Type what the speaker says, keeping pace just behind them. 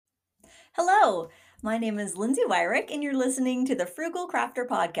Hello, my name is Lindsay Wyrick, and you're listening to the Frugal Crafter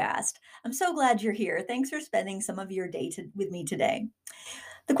podcast. I'm so glad you're here. Thanks for spending some of your day with me today.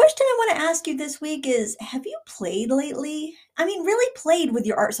 The question I want to ask you this week is: have you played lately? I mean, really played with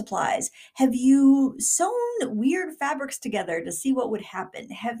your art supplies? Have you sewn weird fabrics together to see what would happen?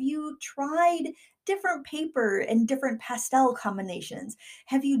 Have you tried different paper and different pastel combinations?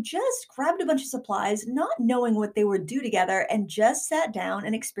 Have you just grabbed a bunch of supplies, not knowing what they would do together, and just sat down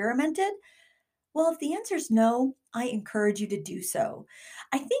and experimented? Well, if the answer is no, I encourage you to do so.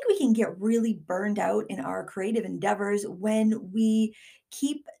 I think we can get really burned out in our creative endeavors when we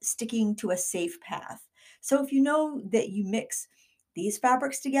keep sticking to a safe path. So, if you know that you mix these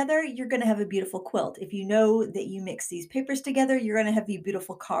fabrics together, you're going to have a beautiful quilt. If you know that you mix these papers together, you're going to have a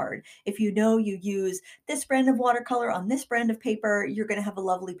beautiful card. If you know you use this brand of watercolor on this brand of paper, you're going to have a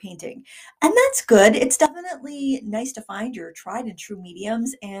lovely painting. And that's good. It's definitely nice to find your tried and true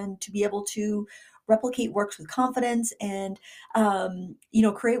mediums and to be able to replicate works with confidence and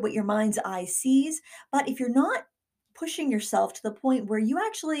create what your mind's eye sees. But if you're not pushing yourself to the point where you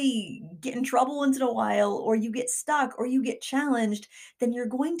actually get in trouble once in a while, or you get stuck, or you get challenged, then you're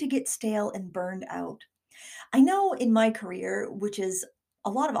going to get stale and burned out. I know in my career, which is a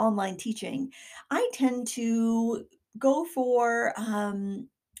lot of online teaching, I tend to go for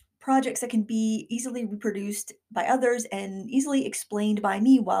projects that can be easily reproduced by others and easily explained by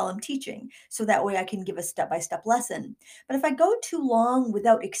me while I'm teaching. So that way I can give a step by step lesson. But if I go too long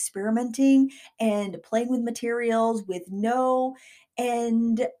without experimenting and playing with materials with no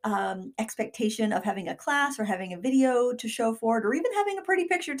and expectation of having a class or having a video to show for it, or even having a pretty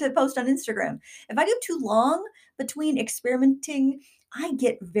picture to post on Instagram, if I go too long between experimenting, I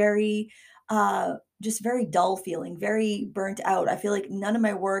get just very dull feeling, very burnt out. I feel like none of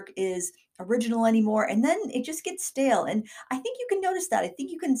my work is original anymore. And then it just gets stale. And I think you can notice that. I think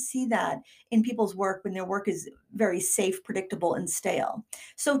you can see that in people's work when their work is very safe, predictable, and stale.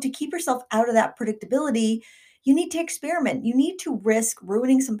 So to keep yourself out of that predictability, you need to experiment. You need to risk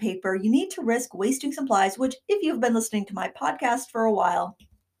ruining some paper. You need to risk wasting supplies, which, if you've been listening to my podcast for a while,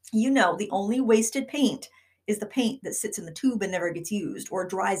 you know the only wasted paint is the paint that sits in the tube and never gets used or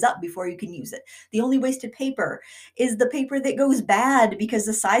dries up before you can use it. The only wasted paper is the paper that goes bad because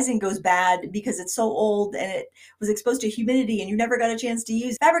the sizing goes bad because it's so old and it was exposed to humidity and you never got a chance to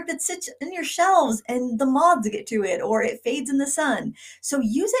use fabric that sits in your shelves and the moths get to it or it fades in the sun. So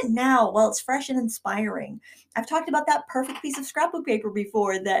use it now while it's fresh and inspiring. I've talked about that perfect piece of scrapbook paper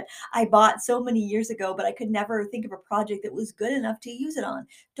before that I bought so many years ago, but I could never think of a project that was good enough to use it on.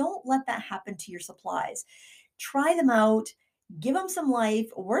 Don't let that happen to your supplies. Try them out, give them some life.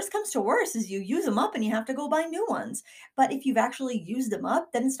 Worst comes to worst is you use them up and you have to go buy new ones. But if you've actually used them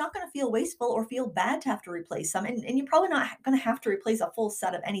up, then it's not going to feel wasteful or feel bad to have to replace them. And you're probably not going to have to replace a full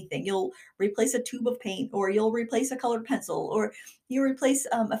set of anything. You'll replace a tube of paint, or you'll replace a colored pencil, or you replace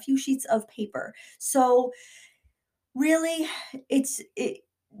a few sheets of paper. So really,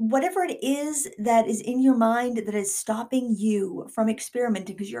 whatever it is that is in your mind that is stopping you from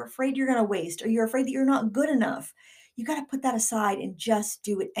experimenting because you're afraid you're going to waste or you're afraid that you're not good enough. You got to put that aside and just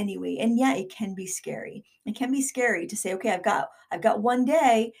do it anyway. And yeah, it can be scary. It can be scary to say, okay, I've got one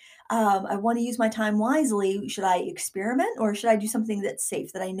day. I want to use my time wisely. Should I experiment or should I do something that's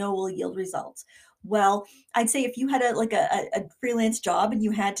safe that I know will yield results? Well, I'd say if you had a freelance job and you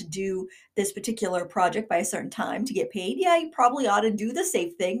had to do this particular project by a certain time to get paid, yeah, you probably ought to do the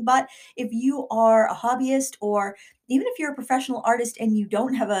safe thing. But if you are a hobbyist, or even if you're a professional artist and you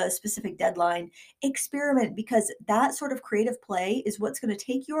don't have a specific deadline, experiment, because that sort of creative play is what's going to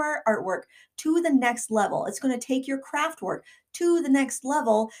take your artwork to the next level. It's going to take your craft work to the next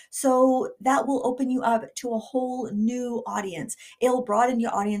level. So that will open you up to a whole new audience. It'll broaden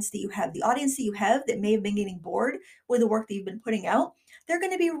your audience that you have. The audience that you have that may have been getting bored with the work that you've been putting out, they're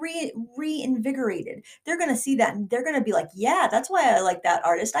going to be reinvigorated. They're going to see that and they're going to be like, yeah, that's why I like that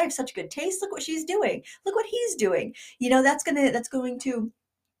artist. I have such good taste. Look what she's doing. Look what he's doing. It's going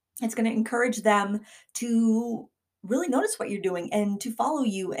to encourage them to really notice what you're doing and to follow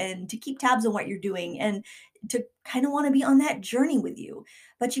you and to keep tabs on what you're doing and to kind of want to be on that journey with you.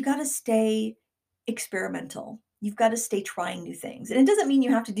 But you got to stay experimental. You've got to stay trying new things. And it doesn't mean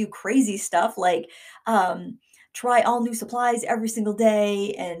you have to do crazy stuff like try all new supplies every single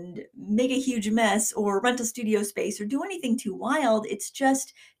day and make a huge mess or rent a studio space or do anything too wild. It's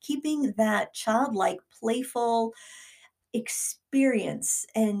just keeping that childlike, playful, experience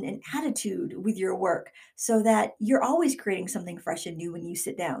and an attitude with your work so that you're always creating something fresh and new when you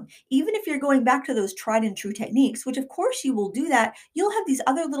sit down. Even if you're going back to those tried and true techniques, which of course you will do that, you'll have these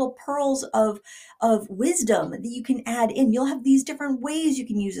other little pearls of wisdom that you can add in. You'll have these different ways you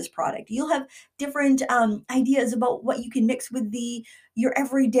can use this product. You'll have different ideas about what you can mix with the your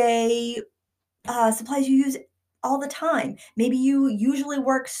everyday supplies you use all the time. Maybe you usually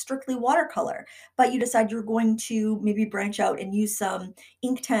work strictly watercolor, but you decide you're going to maybe branch out and use some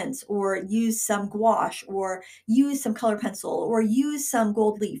ink tints or use some gouache or use some color pencil or use some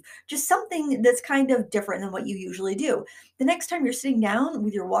gold leaf, just something that's kind of different than what you usually do. The next time you're sitting down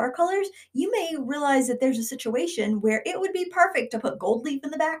with your watercolors, you may realize that there's a situation where it would be perfect to put gold leaf in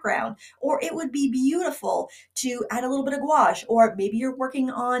the background, or it would be beautiful to add a little bit of gouache, or maybe you're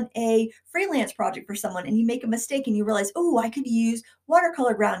working on a freelance project for someone and you make a mistake and you realize, oh, I could use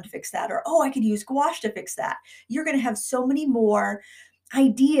watercolor ground to fix that, or oh, I could use gouache to fix that. You're going to have so many more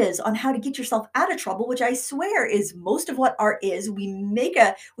ideas on how to get yourself out of trouble, which I swear is most of what art is. We make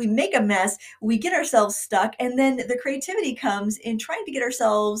a mess, we get ourselves stuck, and then the creativity comes in trying to get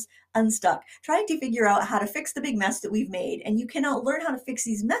ourselves unstuck, trying to figure out how to fix the big mess that we've made. And you cannot learn how to fix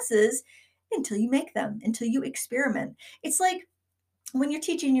these messes until you make them, until you experiment. It's like when you're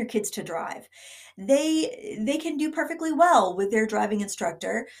teaching your kids to drive, they can do perfectly well with their driving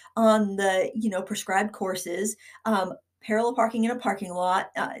instructor on the prescribed courses, parallel parking in a parking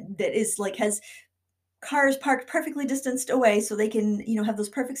lot that is like has cars parked perfectly distanced away so they can have those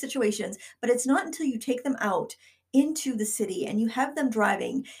perfect situations. But it's not until you take them out into the city and you have them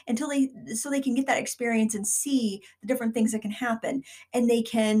driving until they can get that experience and see the different things that can happen, and they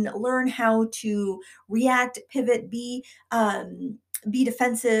can learn how to react, pivot, be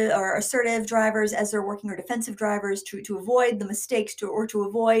defensive or assertive drivers as they're working, or defensive drivers to avoid the mistakes or to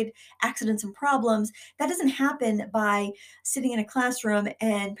avoid accidents and problems. That doesn't happen by sitting in a classroom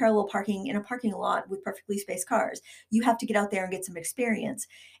and parallel parking in a parking lot with perfectly spaced cars. You have to get out there and get some experience.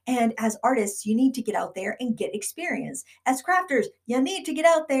 And as artists, you need to get out there and get experience. As crafters, you need to get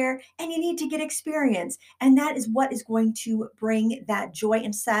out there and you need to get experience. And that is what is going to bring that joy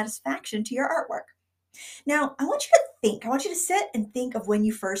and satisfaction to your artwork. Now, I want you to sit and think of when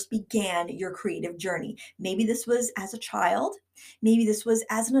you first began your creative journey. Maybe this was as a child, maybe this was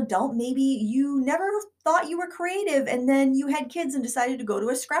as an adult, maybe you never thought you were creative and then you had kids and decided to go to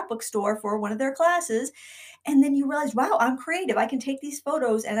a scrapbook store for one of their classes. And then you realized, wow, I'm creative. I can take these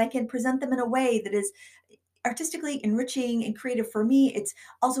photos and I can present them in a way that is artistically enriching and creative for me. It's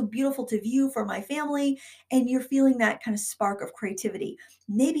also beautiful to view for my family. And you're feeling that kind of spark of creativity.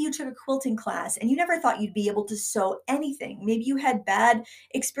 Maybe you took a quilting class and you never thought you'd be able to sew anything. Maybe you had bad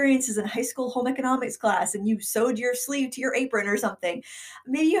experiences in high school home economics class and you sewed your sleeve to your apron or something.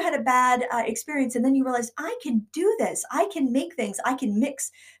 Maybe you had a bad experience and then you realized, I can do this. I can make things. I can mix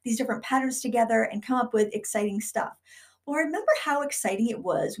these different patterns together and come up with exciting stuff. Well, remember how exciting it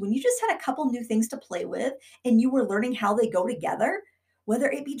was when you just had a couple new things to play with and you were learning how they go together, whether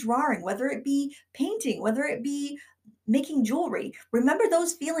it be drawing, whether it be painting, whether it be making jewelry. Remember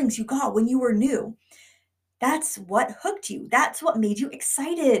those feelings you got when you were new. That's what hooked you. That's what made you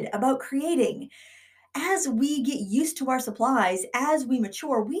excited about creating. As we get used to our supplies, as we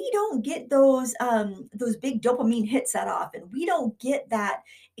mature, we don't get those big dopamine hits that often. We don't get that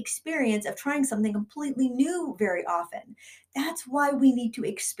experience of trying something completely new very often. That's why we need to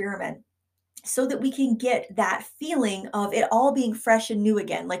experiment, so that we can get that feeling of it all being fresh and new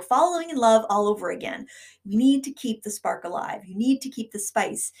again, like following in love all over again. You need to keep the spark alive. You need to keep the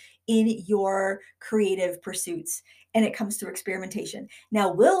spice in your creative pursuits. And it comes through experimentation.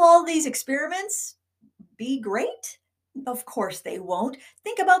 Now, will all these experiments be great? Of course they won't.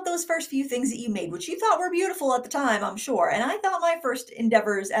 Think about those first few things that you made, which you thought were beautiful at the time, I'm sure. And I thought my first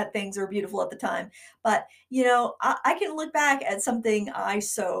endeavors at things were beautiful at the time. But, I can look back at something I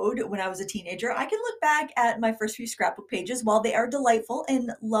sewed when I was a teenager. I can look back at my first few scrapbook pages. While they are delightful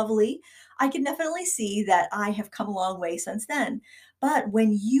and lovely, I can definitely see that I have come a long way since then. But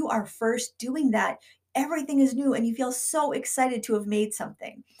when you are first doing that, everything is new and you feel so excited to have made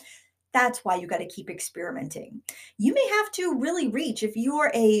something. That's why you got to keep experimenting. You may have to really reach. If you're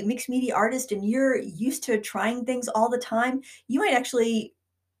a mixed media artist and you're used to trying things all the time, you might actually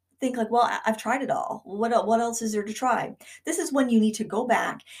think like, well, I've tried it all. What else is there to try? This is when you need to go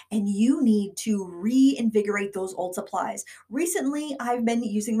back and you need to reinvigorate those old supplies. Recently, I've been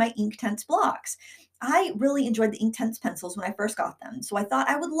using my Inktense blocks. I really enjoyed the Inktense pencils when I first got them. So I thought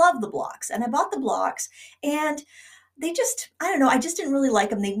I would love the blocks, and I bought the blocks, and they just, I don't know, I just didn't really like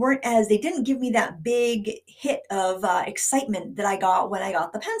them. They didn't give me that big hit of excitement that I got when I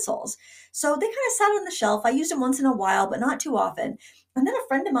got the pencils. So they kind of sat on the shelf. I used them once in a while, but not too often. And then a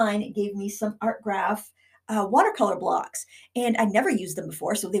friend of mine gave me some art graph watercolor blocks, and I never used them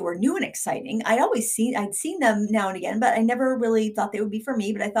before, so they were new and exciting. I'd seen them now and again, but I never really thought they would be for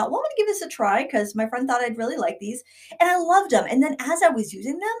me. But I thought, well, I'm going to give this a try because my friend thought I'd really like these, and I loved them. And then as I was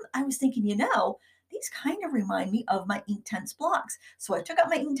using them, I was thinking, these kind of remind me of my Inktense blocks. So I took out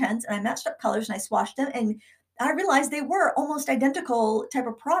my Inktense and I matched up colors and I swatched them, and I realized they were almost identical type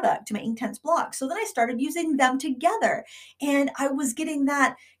of product to my Inktense blocks. So then I started using them together, and I was getting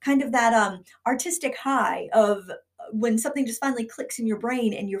that kind of that artistic high of when something just finally clicks in your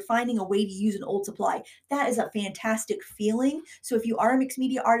brain and you're finding a way to use an old supply. That is a fantastic feeling. So if you are a mixed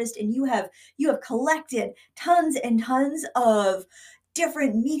media artist and you have collected tons and tons of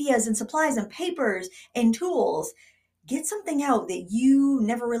different medias and supplies and papers and tools, get something out that you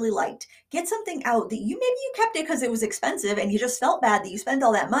never really liked. Get something out that you kept it because it was expensive and you just felt bad that you spent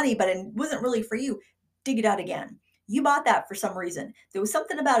all that money, but it wasn't really for you. Dig it out again. You bought that for some reason. There was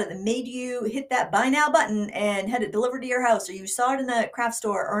something about it that made you hit that buy now button and had it delivered to your house, or you saw it in a craft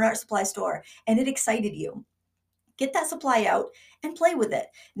store or an art supply store and it excited you. Get that supply out and play with it.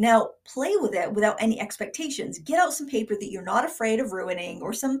 Now, play with it without any expectations. Get out some paper that you're not afraid of ruining,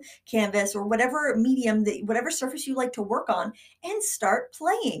 or some canvas, or whatever medium, whatever surface you like to work on, and start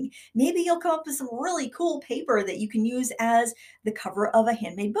playing. Maybe you'll come up with some really cool paper that you can use as the cover of a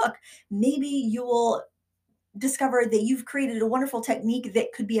handmade book. Maybe you will discover that you've created a wonderful technique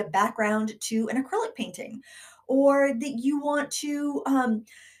that could be a background to an acrylic painting, or that you want to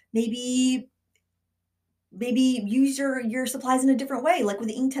maybe use your supplies in a different way. Like with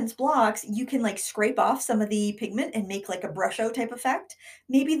the Inktense blocks, you can like scrape off some of the pigment and make like a brusho type effect.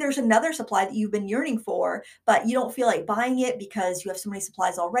 Maybe there's another supply that you've been yearning for, but you don't feel like buying it because you have so many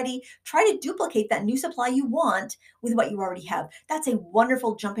supplies already. Try to duplicate that new supply you want with what you already have. That's a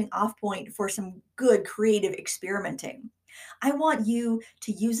wonderful jumping off point for some good creative experimenting. I want you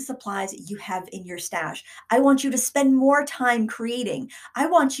to use the supplies you have in your stash. I want you to spend more time creating. I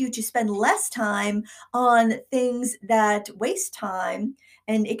want you to spend less time on things that waste time.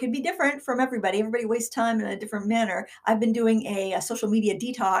 And it could be different from everybody. Everybody wastes time in a different manner. I've been doing a social media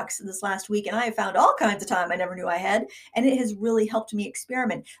detox this last week, and I have found all kinds of time I never knew I had. And it has really helped me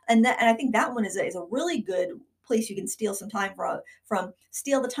experiment. And I think that one is a really good place you can steal some time from.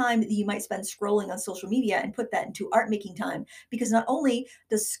 Steal the time that you might spend scrolling on social media and put that into art making time, because not only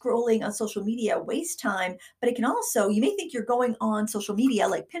does scrolling on social media waste time, but it can also, you may think you're going on social media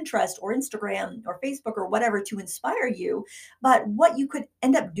like Pinterest or Instagram or Facebook or whatever to inspire you, but what you could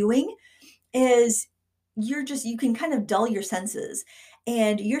end up doing is you can kind of dull your senses,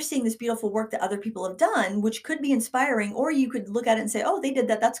 and you're seeing this beautiful work that other people have done, which could be inspiring, or you could look at it and say, oh, they did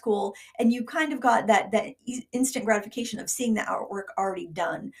that, that's cool. And you kind of got that instant gratification of seeing the artwork already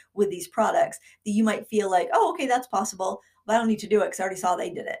done with these products, that you might feel like, oh, okay, that's possible, but I don't need to do it because I already saw they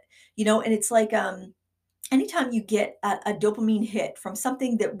did it. And it's like anytime you get a dopamine hit from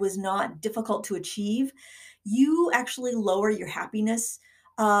something that was not difficult to achieve, you actually lower your happiness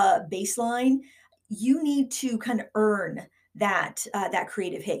baseline. You need to kind of earn that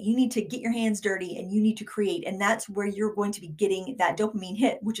creative hit. You need to get your hands dirty and you need to create, and that's where you're going to be getting that dopamine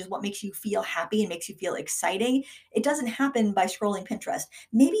hit, which is what makes you feel happy and makes you feel exciting. It doesn't happen by scrolling Pinterest.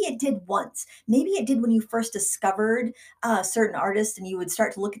 Maybe it did once. Maybe it did when you first discovered certain artists and you would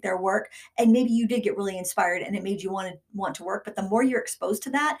start to look at their work, and maybe you did get really inspired and it made you want to work. But the more you're exposed to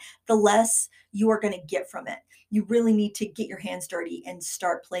that, the less you are going to get from it. You really need to get your hands dirty and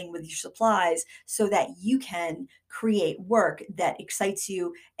start playing with your supplies so that you can create work that excites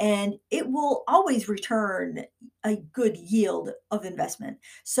you, and it will always return a good yield of investment.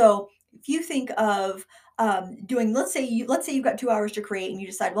 So if you think of doing, let's say you've got 2 hours to create and you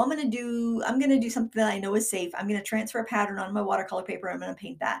decide, well, I'm gonna do something that I know is safe. I'm gonna transfer a pattern on my watercolor paper. I'm gonna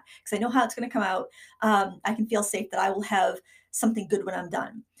paint that because I know how it's gonna come out. I can feel safe that I will have something good when I'm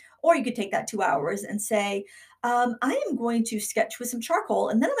done. Or you could take that 2 hours and say, I am going to sketch with some charcoal,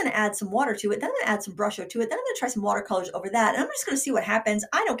 and then I'm going to add some water to it. Then I'm going to add some brusho to it. Then I'm going to try some watercolors over that. And I'm just going to see what happens.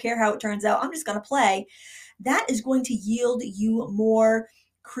 I don't care how it turns out. I'm just going to play. That is going to yield you more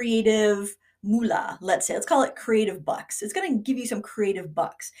creative moolah, let's say. Let's call it creative bucks. It's going to give you some creative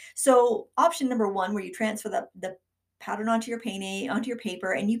bucks. So option number one, where you transfer the pattern onto your painting, onto your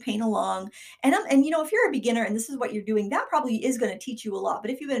paper, and you paint along. And if you're a beginner and this is what you're doing, that probably is going to teach you a lot. But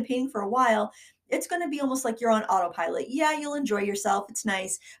if you've been painting for a while, it's going to be almost like you're on autopilot. Yeah, you'll enjoy yourself. It's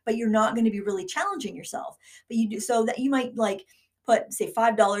nice, but you're not going to be really challenging yourself. But you do, so that you might like put, say,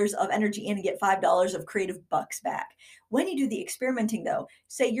 $5 of energy in and get $5 of creative bucks back. When you do the experimenting, though,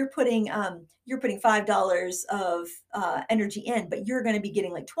 say you're putting $5 of energy in, but you're going to be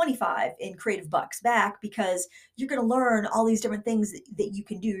getting like 25 in creative bucks back because you're going to learn all these different things that you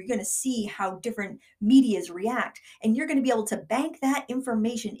can do. You're going to see how different medias react, and you're going to be able to bank that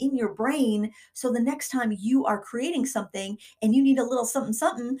information in your brain. So the next time you are creating something and you need a little something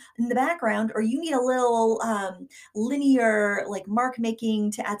something in the background, or you need a little linear like mark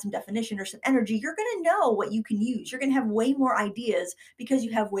making to add some definition or some energy, you're going to know what you can use. You're going to have way more ideas because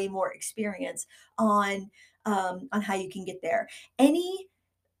you have way more experience on how you can get there.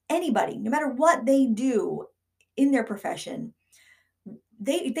 Anybody, no matter what they do in their profession,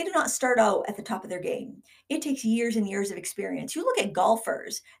 they do not start out at the top of their game. It takes years and years of experience. You look at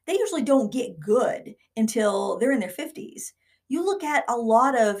golfers, they usually don't get good until they're in their 50s. You look at a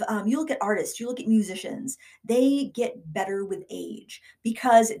lot of, you look at artists, you look at musicians, they get better with age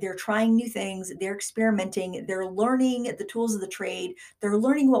because they're trying new things, they're experimenting, they're learning the tools of the trade, they're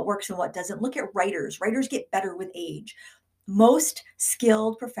learning what works and what doesn't. Look at writers. Writers get better with age. Most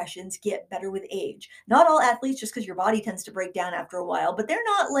skilled professions get better with age. Not all athletes, just because your body tends to break down after a while, but they're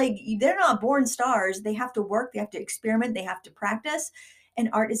not born stars. They have to work, they have to experiment, they have to practice. And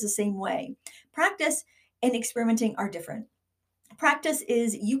art is the same way. Practice and experimenting are different. Practice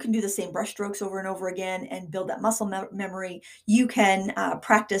is you can do the same brush strokes over and over again and build that muscle memory. You can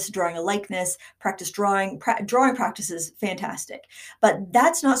practice drawing a likeness, practice drawing. Drawing practice is fantastic, but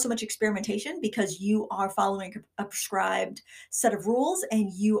that's not so much experimentation because you are following a prescribed set of rules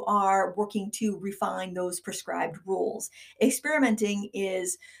and you are working to refine those prescribed rules. Experimenting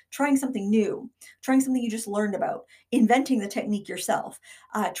is trying something new, trying something you just learned about, inventing the technique yourself,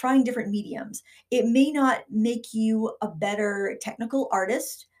 trying different mediums. It may not make you a better technical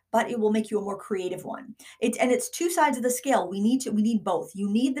artist, but it will make you a more creative one. It's two sides of the scale. We need both. You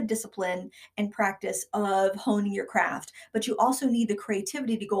need the discipline and practice of honing your craft, but you also need the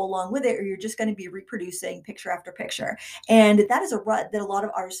creativity to go along with it, or you're just going to be reproducing picture after picture. And that is a rut that a lot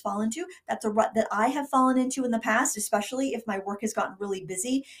of artists fall into. That's a rut that I have fallen into in the past, especially if my work has gotten really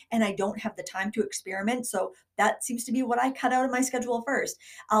busy and I don't have the time to experiment. So that seems to be what I cut out of my schedule first.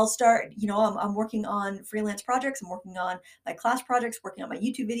 I'll start, I'm working on freelance projects, I'm working on my class projects, working on my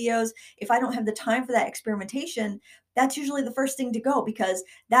YouTube videos. If I don't have the time for that experimentation, that's usually the first thing to go because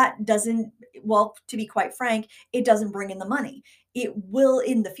that doesn't, well, to be quite frank, it doesn't bring in the money. It will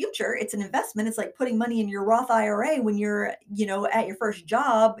in the future. It's an investment. It's like putting money in your Roth IRA when you're, at your first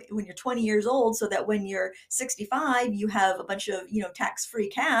job when you're 20 years old, so that when you're 65, you have a bunch of, tax-free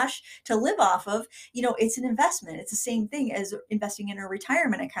cash to live off of. It's an investment. It's the same thing as investing in a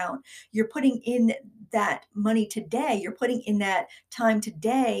retirement account. You're putting in that money today, you're putting in that time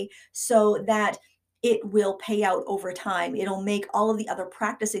today so that it will pay out over time. It'll make all of the other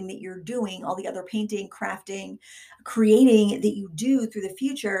practicing that you're doing, all the other painting, crafting, creating that you do through the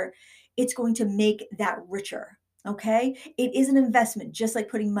future, it's going to make that richer. Okay. It is an investment, just like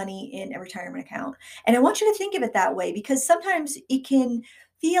putting money in a retirement account. And I want you to think of it that way because sometimes it can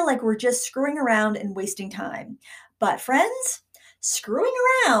feel like we're just screwing around and wasting time. But friends, screwing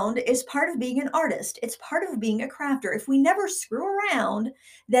around is part of being an artist. It's part of being a crafter. If we never screw around,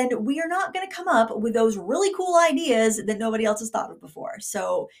 then we are not going to come up with those really cool ideas that nobody else has thought of before.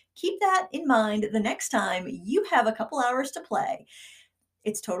 So keep that in mind the next time you have a couple hours to play.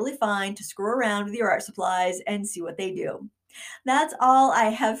 It's totally fine to screw around with your art supplies and see what they do. That's all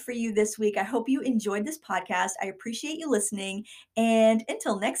I have for you this week. I hope you enjoyed this podcast. I appreciate you listening. And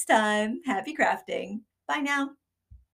until next time, happy crafting. Bye now.